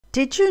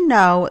Did you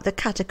know the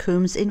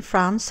catacombs in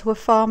France were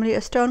formerly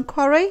a stone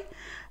quarry?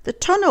 The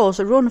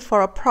tunnels run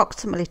for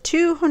approximately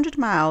 200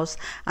 miles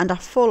and are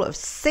full of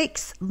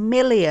 6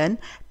 million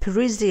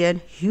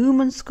Parisian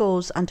human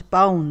skulls and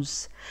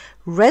bones.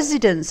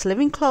 Residents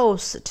living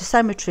close to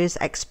cemeteries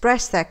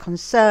express their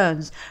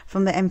concerns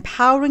from the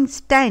empowering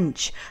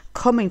stench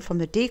coming from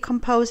the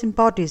decomposing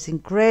bodies in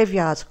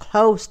graveyards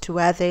close to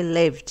where they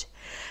lived.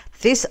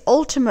 This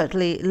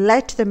ultimately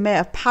led to the mayor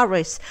of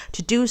Paris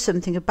to do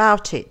something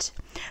about it.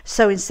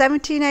 So in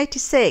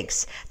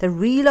 1786, the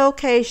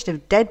relocation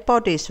of dead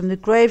bodies from the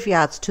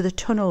graveyards to the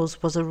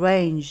tunnels was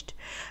arranged.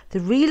 The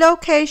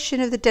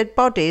relocation of the dead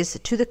bodies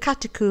to the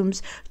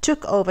catacombs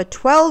took over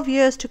 12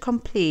 years to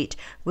complete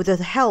with the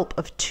help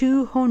of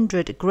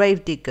 200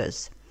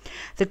 gravediggers.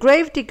 The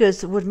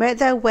gravediggers would make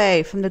their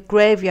way from the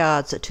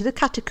graveyards to the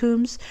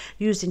catacombs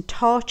using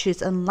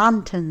torches and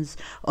lanterns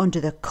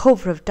under the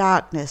cover of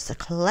darkness,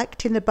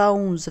 collecting the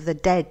bones of the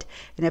dead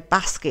in a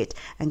basket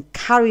and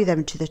carry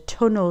them to the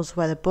tunnels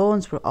where the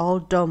bones were all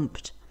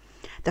dumped.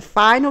 The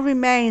final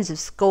remains of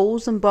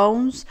skulls and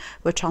bones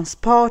were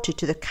transported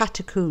to the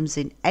catacombs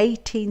in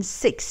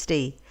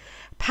 1860.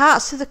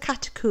 Parts of the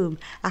catacomb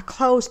are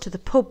closed to the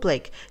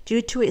public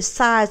due to its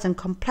size and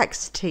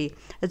complexity,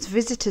 as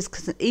visitors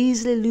can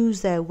easily lose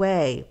their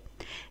way.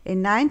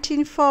 In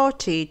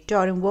 1940,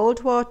 during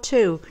World War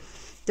II,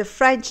 the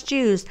French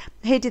Jews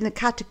hid in the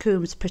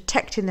catacombs,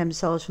 protecting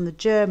themselves from the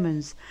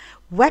Germans.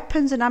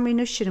 Weapons and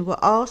ammunition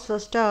were also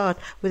stored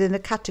within the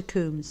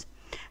catacombs.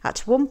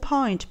 At one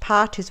point,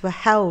 parties were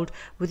held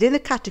within the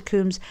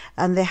catacombs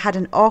and they had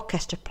an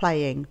orchestra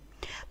playing.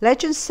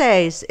 Legend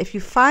says if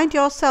you find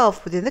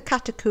yourself within the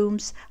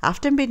catacombs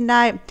after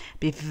midnight,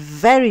 be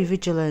very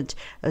vigilant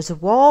as the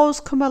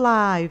walls come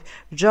alive,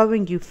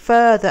 drawing you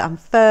further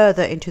and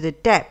further into the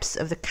depths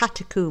of the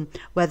catacomb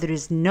where there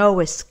is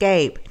no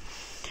escape.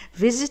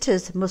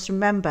 Visitors must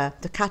remember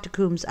the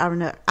catacombs are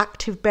an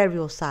active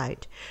burial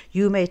site.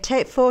 You may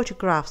take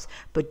photographs,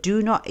 but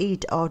do not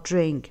eat or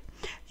drink.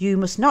 You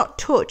must not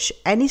touch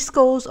any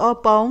skulls or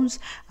bones,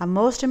 and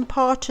most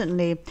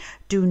importantly,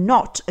 do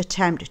not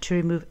attempt to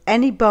remove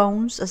any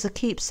bones as a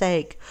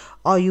keepsake,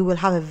 or you will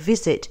have a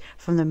visit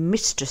from the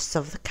mistress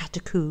of the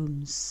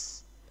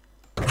catacombs.